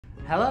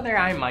Hello there,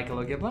 I'm Michael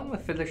O'Giblin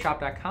with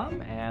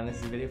Fiddlershop.com, and this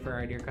is a video for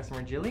our dear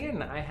customer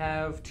Jillian. I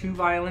have two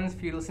violins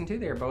for you to listen to.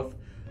 They're both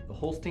the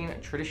Holstein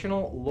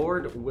traditional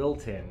Lord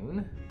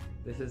Wilton.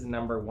 This is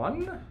number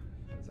 1,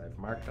 as I've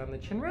marked on the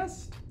chin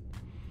rest.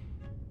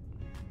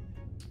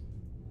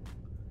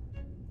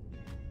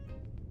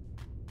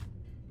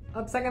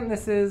 Up second,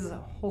 this is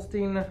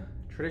Holstein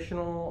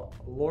traditional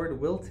Lord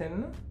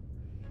Wilton.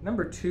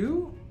 Number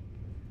 2,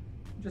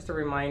 just a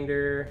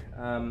reminder,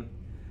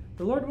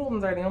 the Lord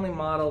Wiltons are the only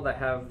model that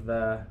have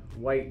the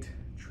white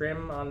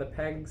trim on the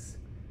pegs.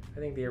 I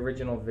think the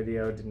original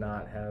video did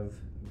not have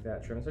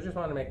that trim, so I just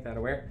wanted to make that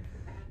aware.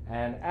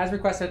 And as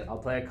requested, I'll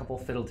play a couple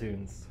fiddle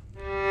tunes.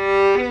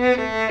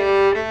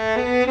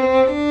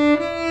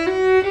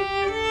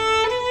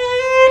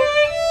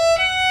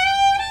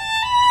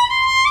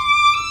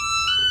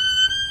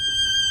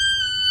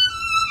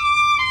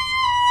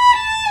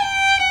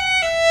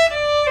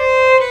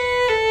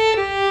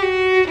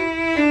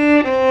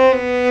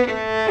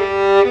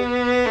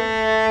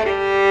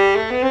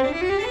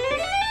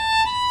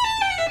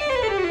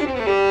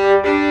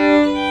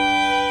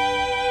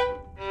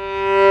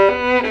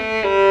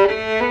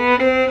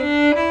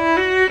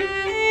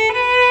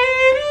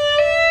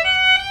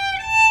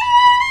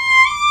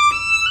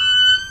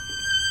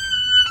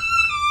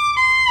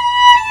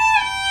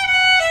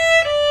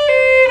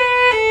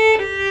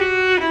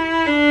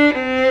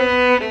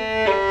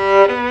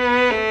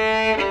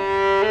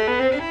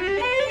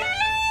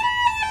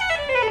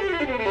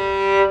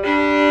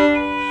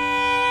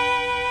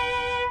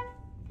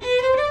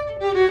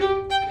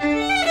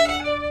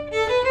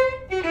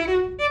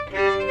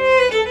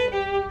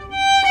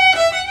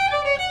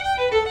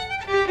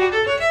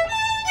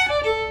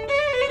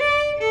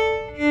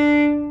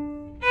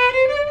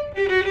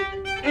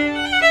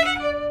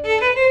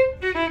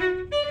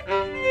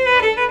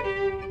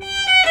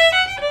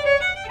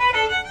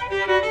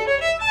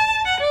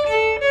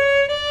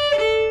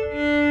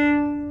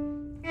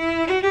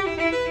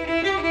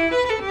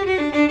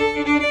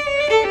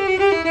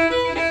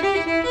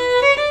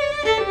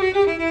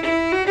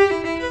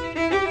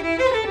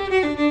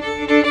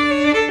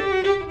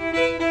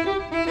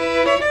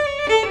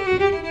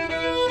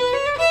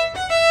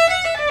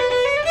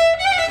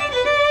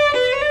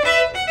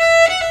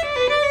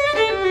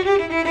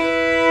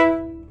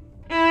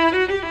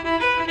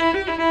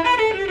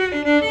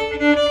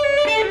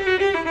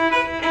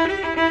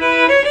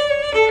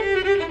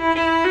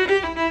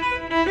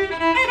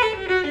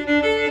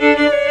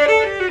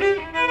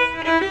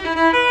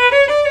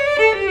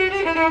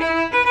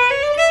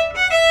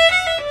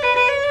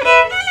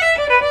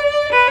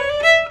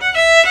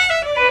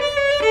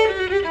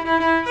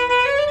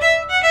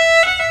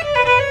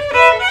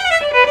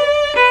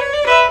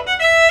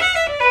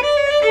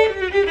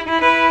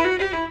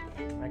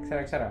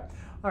 Etc.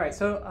 All right,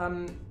 so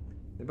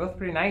they're both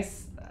pretty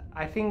nice.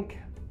 I think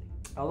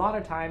a lot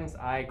of times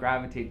I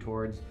gravitate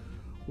towards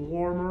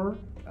warmer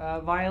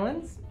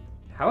violins.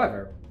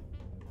 However,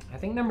 I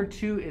think number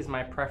 2 is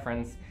my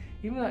preference,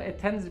 even though it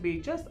tends to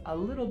be just a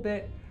little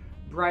bit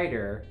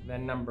brighter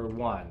than number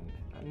 1.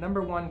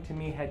 Number 1 to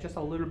me had just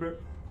a little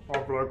bit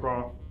of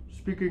like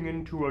speaking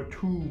into a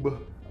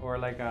tube, or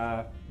like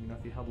a, you know,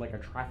 if you held like a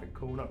traffic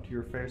cone up to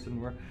your face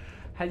and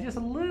had just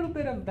a little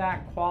bit of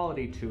that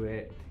quality to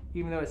it.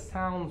 Even though it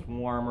sounds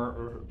warmer,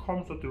 or it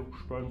comes at the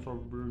expense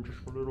of being just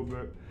a little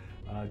bit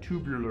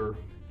tubular.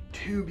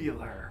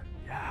 Tubular,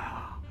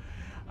 yeah.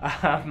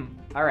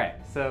 All right,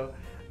 so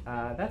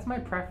that's my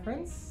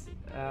preference.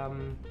 I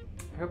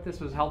hope this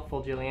was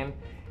helpful, Jillian,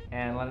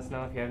 and let us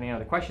know if you have any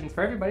other questions.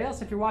 For everybody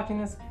else, if you're watching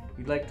this,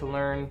 you'd like to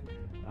learn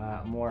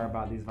more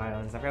about these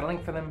violins, I've got a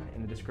link for them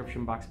in the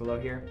description box below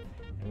here,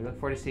 and we look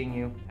forward to seeing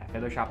you at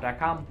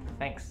Fiddlershop.com.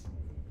 Thanks.